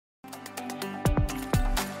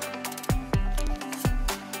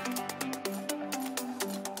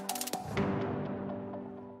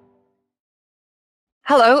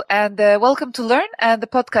Hello, and welcome to Learn and the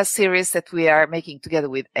podcast series that we are making together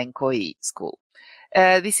with NKI School.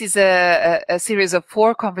 This is a series of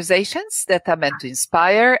 4 conversations that are meant to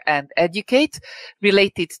inspire and educate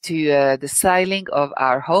related to the styling of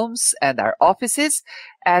our homes and our offices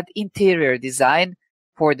and interior design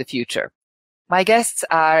for the future. My guests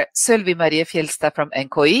are Sølvi Marie Fjeldstad from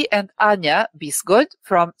NKI and Anja Bisgaard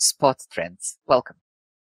from Spot Trends. Welcome.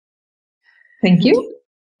 Thank you.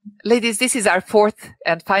 Ladies, this is our 4th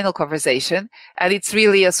and final conversation, and it's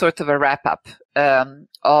really a sort of a wrap-up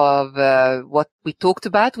of what we talked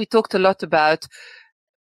about. We talked a lot about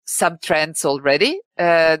some trends already,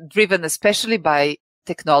 driven especially by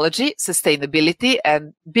technology, sustainability,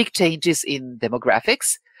 and big changes in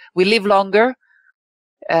demographics. We live longer.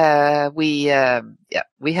 We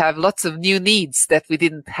have lots of new needs that we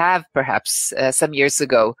didn't have perhaps some years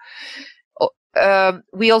ago.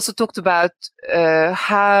 We also talked about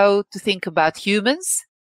how to think about humans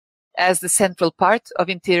as the central part of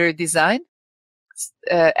interior design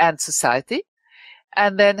and society,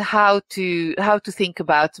 and then how to think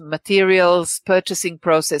about materials, purchasing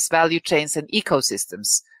process, value chains, and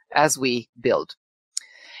ecosystems as we build.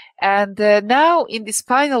 And now in this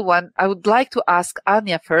final one, I would like to ask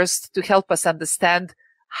Anja first to help us understand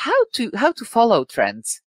how to follow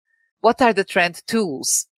trends. What are the trend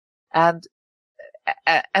tools? And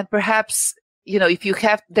perhaps, if you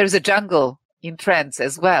have, there's a jungle in trends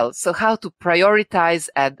as well. So how to prioritize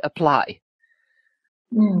and apply?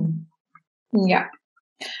 Yeah.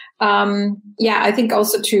 I think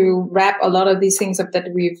also to wrap a lot of these things up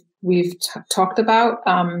that we've talked about,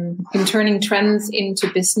 in turning trends into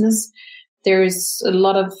business, there's a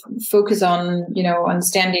lot of focus on,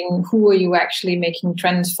 understanding who are you actually making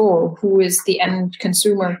trends for? Who is the end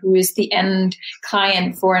consumer? Who is the end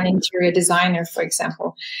client for an interior designer, for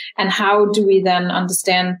example? And how do we then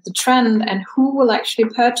understand the trend and who will actually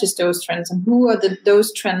purchase those trends and who are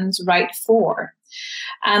those trends right for?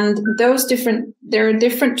 And there are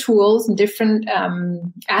different tools and different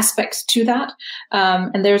aspects to that.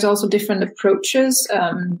 And there's also different approaches.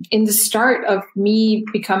 In the start of me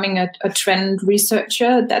becoming a trend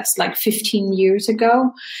researcher, that's like 15 years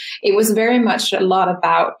ago, it was very much a lot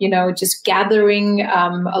about, just gathering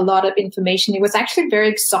a lot of information. It was actually very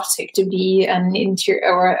exotic to be an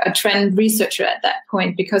interior or a trend researcher at that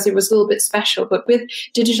point because it was a little bit special. But with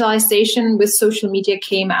digitalization, with social media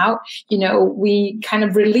came out, we kind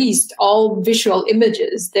of released all visual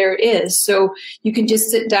images there is. So you can just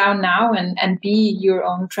sit down now and be your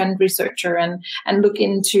own trend researcher and look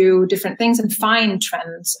into different things and find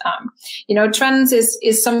trends. Trends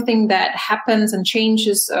is something that happens and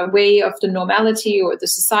changes a way of the normality or the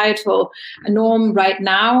societal norm right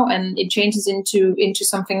now, and it changes into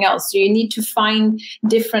something else. So you need to find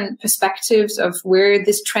different perspectives of where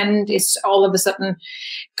this trend is all of a sudden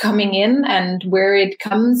coming in and where it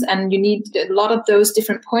comes, and you need a lot of those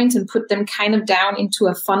different points and put them kind of down into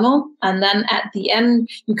a funnel, and then at the end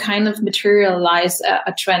you kind of materialize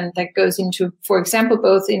a trend that goes into, for example,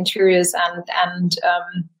 both interiors and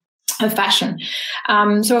fashion.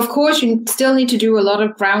 So of course you still need to do a lot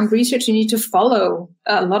of ground research. You need to follow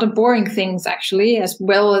a lot of boring things actually, as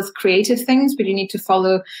well as creative things, but you need to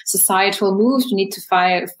follow societal moves. You need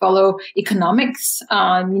to follow economics.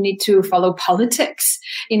 You need to follow politics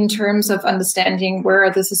in terms of understanding where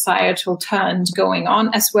are the societal turns going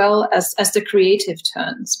on, as well as the creative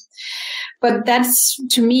turns. But that's,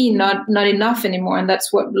 to me, not enough anymore. And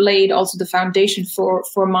that's what laid also the foundation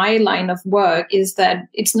for my line of work, is that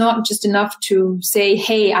it's not just enough to say,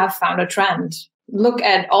 hey, I've found a trend. Look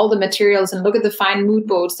at all the materials and look at the fine mood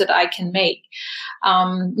boards that I can make.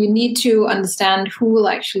 You need to understand who will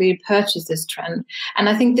actually purchase this trend. And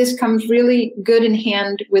I think this comes really good in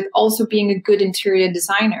hand with also being a good interior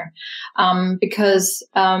designer. Because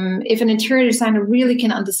if an interior designer really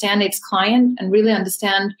can understand its client and really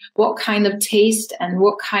understand what kind of taste and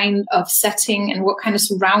what kind of setting and what kind of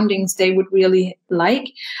surroundings they would really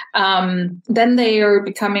like, then they are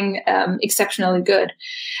becoming exceptionally good.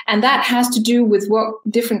 And that has to do with what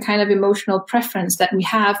different kind of emotional preference that we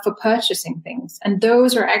have for purchasing things. And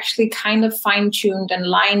those are actually kind of fine-tuned and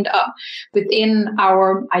lined up within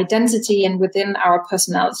our identity and within our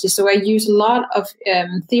personality. So I use a lot of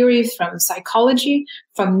theory from psychology,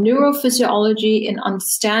 from neurophysiology, in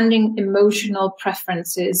understanding emotional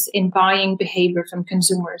preferences in buying behavior from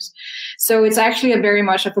consumers. So it's actually a very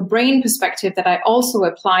much of a brain perspective that I also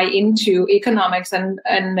apply into economics and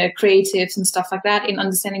creatives and stuff like that, in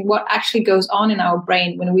understanding what actually goes on in our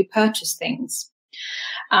brain when we purchase things.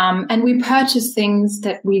 And we purchase things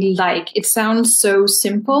that we like. It sounds so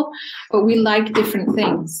simple, but we like different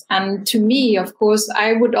things. And to me, of course,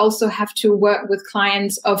 I would also have to work with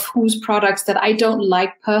clients of whose products that I don't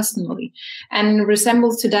like personally. And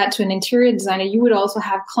resembles to that to an interior designer, you would also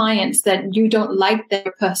have clients that you don't like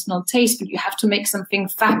their personal taste, but you have to make something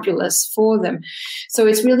fabulous for them. So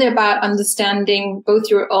it's really about understanding both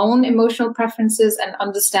your own emotional preferences and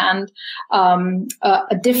understand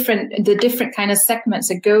the different kind of segments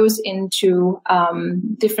that goes into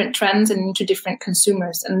different trends and into different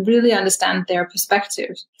consumers, and really understand their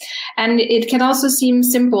perspectives. And it can also seem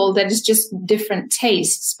simple that it's just different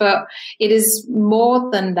tastes, but it is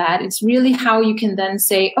more than that. It's really how you can then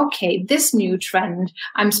say, okay, this new trend,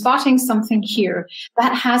 I'm spotting something here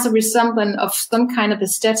that has a resemblance of some kind of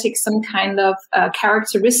aesthetic, some kind of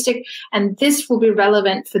characteristic, and this will be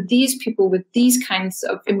relevant for these people with these kinds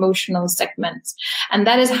of emotional segments. And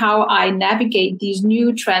that is how I navigate these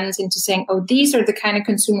new trends into saying, oh, these are the kind of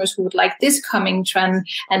consumers who would like this coming trend,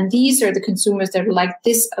 and these are the consumers that would like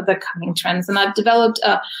this other coming trends. And I've developed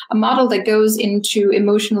a model that goes into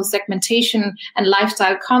emotional segmentation and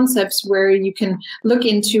lifestyle concepts, where you can look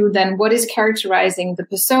into then what is characterizing the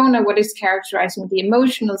persona, what is characterizing the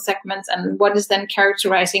emotional segments, and what is then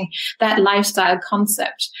characterizing that lifestyle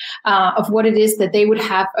concept of what it is that they would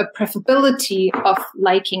have a preferability of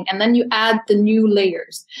liking. And then you add the new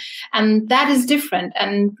layers. And that is different.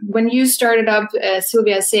 And when you started up,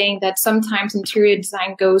 Sylvia, saying that sometimes interior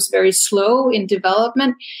design goes very slow in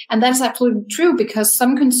development, and that's absolutely true, because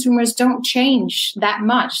some consumers don't change that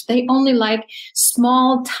much. They only like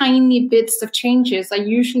small, tiny bits of changes. I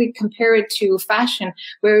usually compare it to fashion,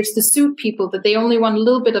 where it's the suit people that they only want a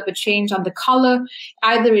little bit of a change on the color.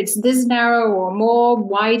 Either it's this narrow or more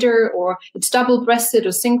wider, or it's double-breasted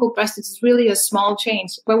or single-breasted. It's really a small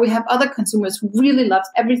change. But we have other consumers who really love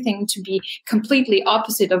everything to be completely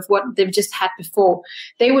opposite of what they've just had before.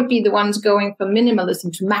 They would be the ones going from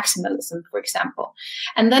minimalism to maximalism, for example.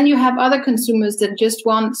 And then you have other consumers that just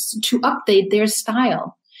want to update their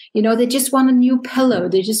style. You know, they just want a new pillow,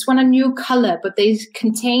 they just want a new color, but they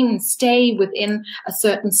stay within a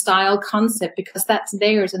certain style concept, because that's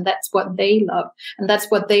theirs and that's what they love and that's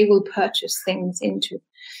what they will purchase things into.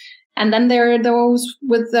 And then there are those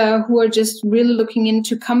with who are just really looking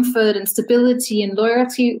into comfort and stability and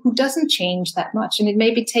loyalty, who doesn't change that much. And it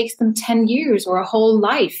maybe takes them 10 years or a whole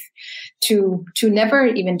life to never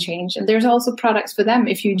even change. And there's also products for them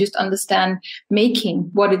if you just understand making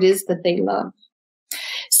what it is that they love.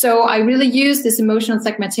 So I really use this emotional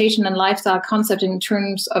segmentation and lifestyle concept in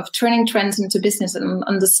terms of turning trends into business and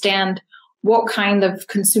understand what kind of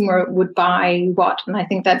consumer would buy what. And I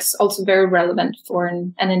think that's also very relevant for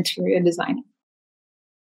an interior designer.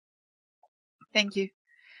 Thank you.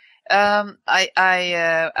 I'm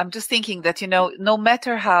just thinking that, you know, no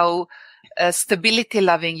matter how stability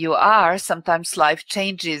loving you are, sometimes life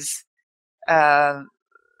changes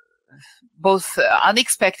both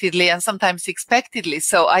unexpectedly and sometimes expectedly.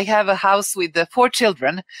 So I have a house with 4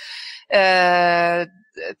 children,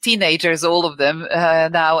 teenagers, all of them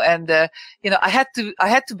now, and you know, I had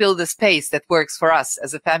to build a space that works for us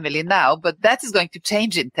as a family now, but that is going to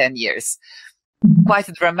change in 10 years quite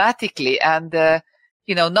dramatically. And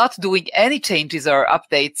you know, not doing any changes or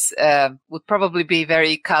updates would probably be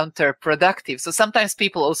very counterproductive. So sometimes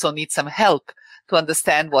people also need some help to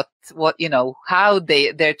understand what you know, how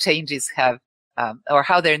their changes have or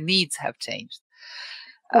how their needs have changed.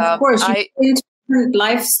 Of course,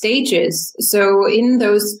 life stages. So in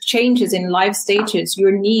those changes in life stages,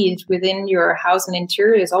 your need within your house and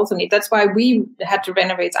interior is also need. That's why we had to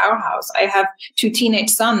renovate our house. I have 2 teenage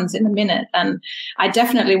sons in a minute, and I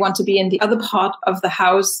definitely want to be in the other part of the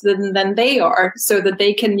house than they are, so that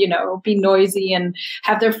they can, you know, be noisy and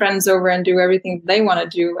have their friends over and do everything they want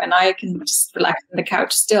to do, and I can just relax on the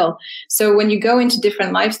couch still. So when you go into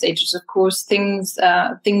different life stages, of course, things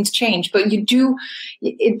change. But you do,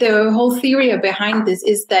 the whole theory behind this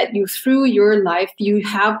is that you, through your life, you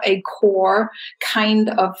have a core kind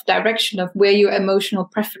of direction of where your emotional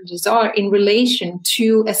preferences are in relation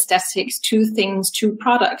to aesthetics, to things, to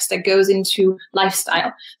products that goes into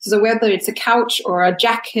lifestyle. So whether it's a couch or a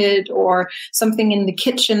jacket or something in the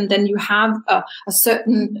kitchen, then you have a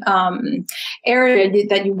certain area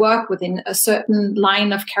that you work within, a certain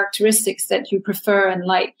line of characteristics that you prefer and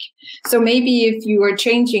like. So maybe if you are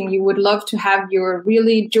changing, you would love to have your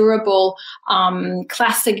really durable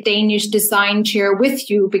classic Danish design chair with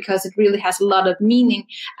you, because it really has a lot of meaning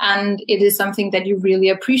and it is something that you really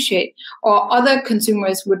appreciate. Or other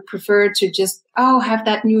consumers would prefer to just have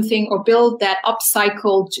that new thing or build that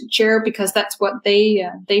upcycled chair because that's what they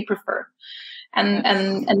prefer.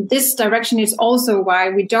 And this direction is also why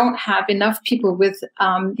we don't have enough people with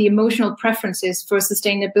the emotional preferences for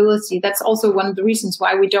sustainability. That's also one of the reasons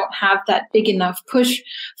why we don't have that big enough push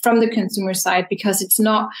from the consumer side, because it's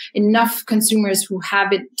not enough consumers who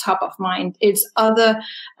have it top of mind. It's other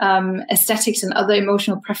aesthetics and other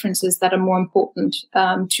emotional preferences that are more important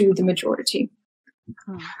to the majority.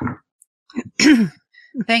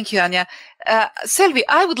 Thank you, Anja. Sylvie,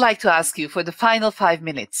 I would like to ask you for the final 5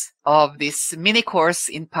 minutes of this mini course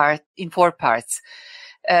in 4 parts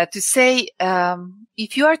to say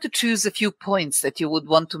if you are to choose a few points that you would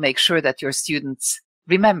want to make sure that your students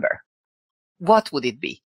remember, what would it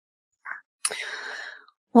be?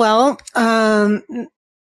 Well,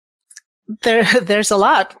 there's a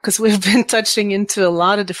lot, because we've been touching into a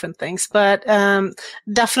lot of different things, but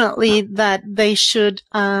definitely that they should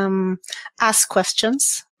ask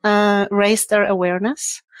questions, raise their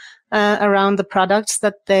awareness around the products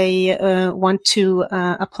that they want to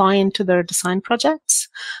apply into their design projects,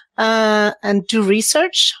 and do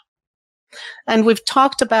research. And we've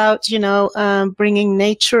talked about, bringing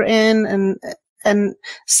nature in, and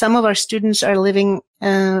some of our students are living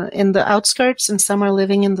in the outskirts and some are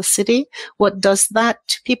living in the city. What does that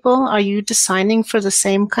to people? Are you designing for the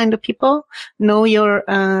same kind of people? Know your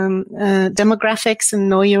demographics and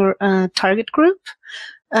know your target group.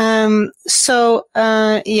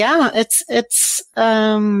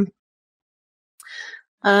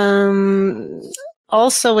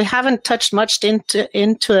 Also, we haven't touched much into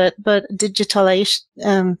it, but digital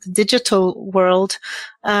world,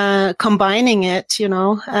 combining it,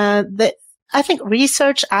 I think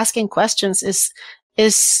research, asking questions is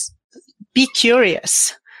be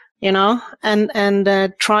curious,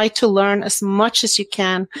 and try to learn as much as you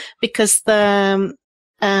can, because the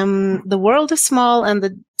world is small and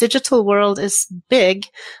the digital world is big,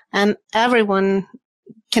 and everyone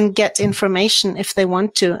can get information if they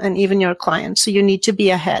want to, and even your clients. So you need to be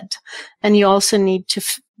ahead, and you also need to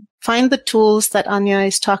find the tools that Anja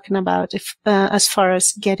is talking about, as far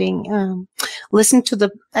as getting listen to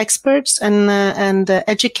the experts and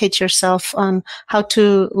educate yourself on how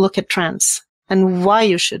to look at trends and why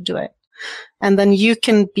you should do it, and then you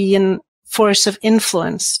can be a force of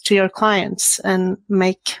influence to your clients and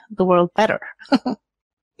make the world better,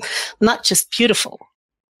 not just beautiful.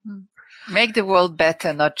 Make the world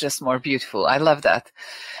better, not just more beautiful. I love that.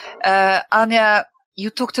 Anja,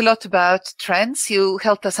 you talked a lot about trends. You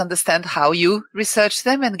helped us understand how you research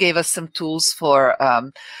them and gave us some tools for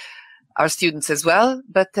our students as well.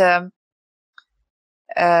 But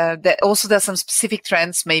also there's some specific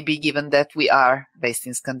trends, maybe given that we are based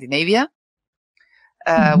in Scandinavia.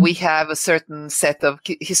 We have a certain set of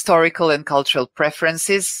historical and cultural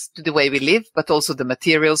preferences to the way we live, but also the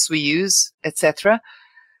materials we use, etc.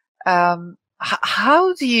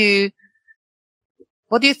 What do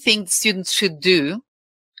you think students should do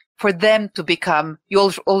for them to become, you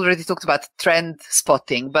already talked about trend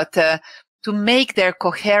spotting, but to make their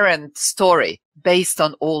coherent story based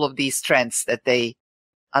on all of these trends that they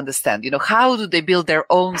understand? How do they build their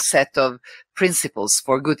own set of principles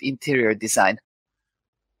for good interior design?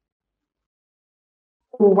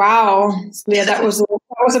 Wow. Yeah, that was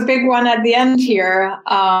a big one at the end here.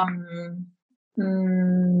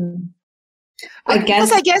 I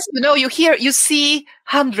guess you see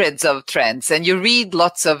hundreds of trends, and you read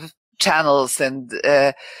lots of channels, and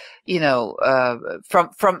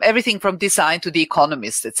from everything from design to The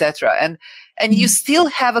Economist, etc. And you still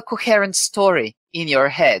have a coherent story in your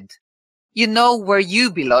head. You know where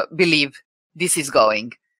you believe this is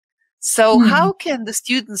going. So how can the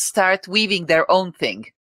students start weaving their own thing?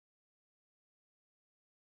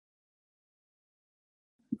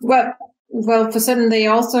 Well, for certain, they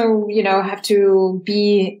also, have to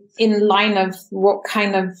be in line of what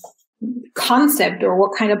kind of concept or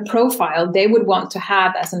what kind of profile they would want to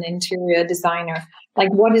have as an interior designer.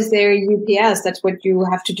 Like, what is their UPS? That's what you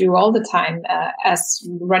have to do all the time as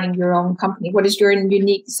running your own company. What is your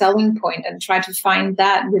unique selling point? And try to find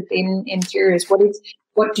that within interiors. How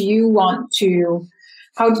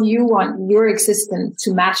do you want your existence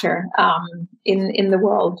to matter in the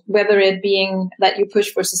world? Whether it being that you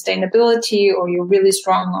push for sustainability, or you're really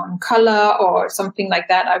strong on color or something like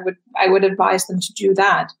that, I would advise them to do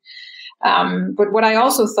that. But what I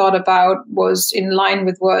also thought about was in line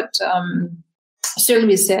with what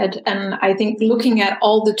Sylvie said, and I think looking at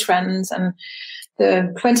all the trends and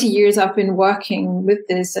the 20 years I've been working with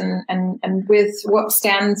this and with what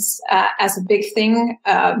stands as a big thing,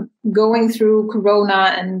 going through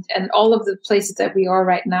Corona and all of the places that we are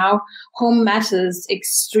right now, home matters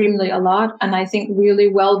extremely a lot. And I think really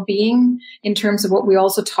well-being, in terms of what we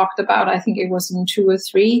also talked about, I think it was in 2 or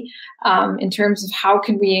 3, in terms of how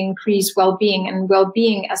can we increase well-being. And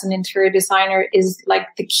well-being as an interior designer is like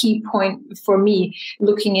the key point for me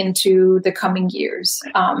looking into the coming years.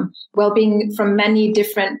 Well-being from many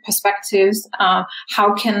different perspectives.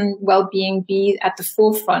 How can well-being be at the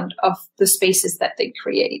forefront of the spaces that they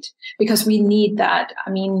create? Because we need that. I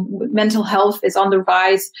mean, mental health is on the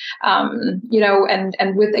rise, and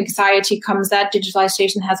with anxiety comes that.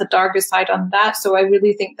 Digitalization has a darker side on that. So I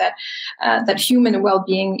really think that that human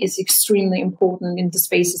well-being is extremely important in the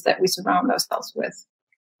spaces that we surround ourselves with.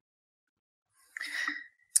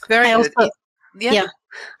 Very good. Yeah.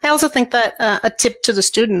 I also think that a tip to the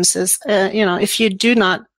students is,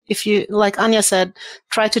 if you, like Anja said,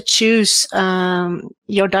 try to choose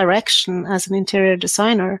your direction as an interior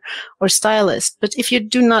designer or stylist. But if you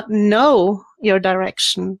do not know your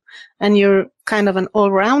direction and you're kind of an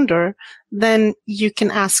all-rounder, then you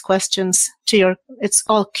can ask questions to it's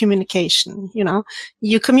all communication,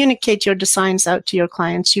 You communicate your designs out to your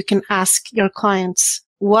clients. You can ask your clients,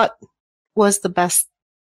 what was the best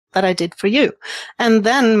that I did for you? And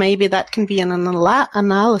then maybe that can be an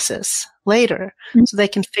analysis later, so they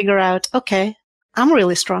can figure out, okay, I'm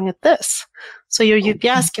really strong at this. So your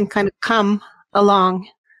UPS can kind of come along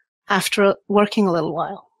after working a little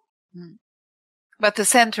while. But the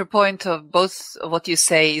center point of both of what you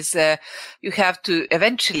say is you have to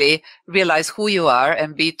eventually realize who you are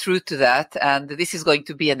and be true to that. And this is going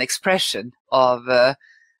to be an expression of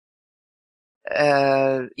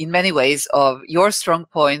in many ways of your strong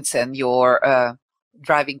points and your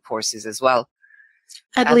driving forces as well.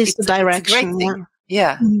 At least the direction.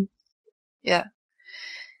 Yeah. Mm-hmm. Yeah.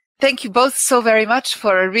 Thank you both so very much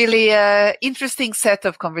for a really interesting set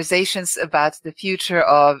of conversations about the future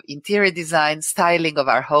of interior design, styling of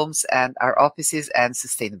our homes and our offices, and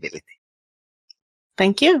sustainability.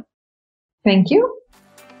 Thank you. Thank you.